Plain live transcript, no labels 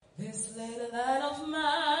little light of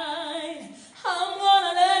mine, I'm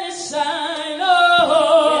gonna let it shine.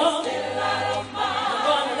 Oh, this little light of mine, I'm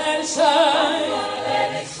gonna let it shine.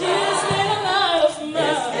 This little light of mine,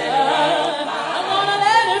 I'm gonna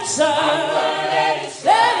let it shine. Let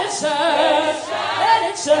it shine. Let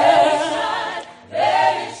it shine.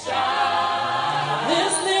 Let it shine.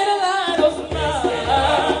 This little light of mine,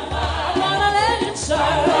 I'm gonna let it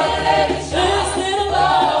shine. This little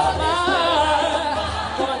light of mine,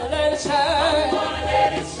 I'm gonna let it shine.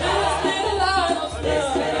 This little light of mine,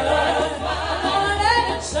 I'm gonna let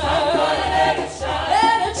it shine. Let it shine.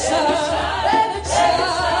 Let it shine. Let it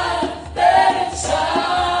shine. Let it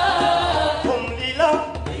shine. Umlilo,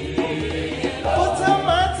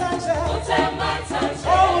 utamatanja,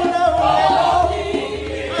 oh no,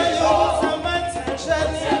 ayo utamatanja,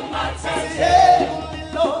 siye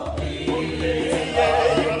umlilo, siye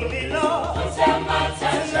umlilo,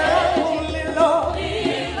 na umlilo, umlilo,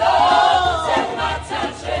 umlilo,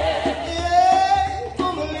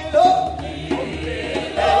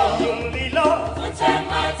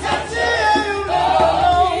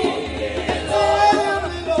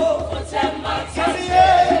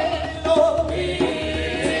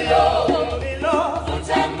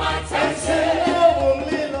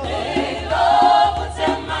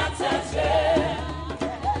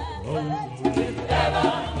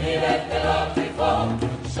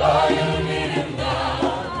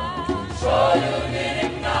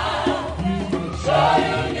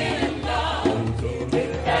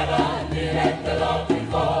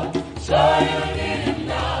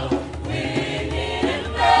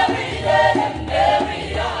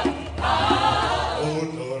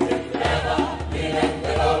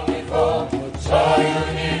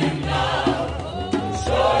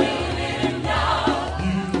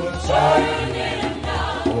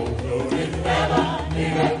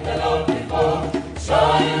 So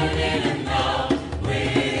you need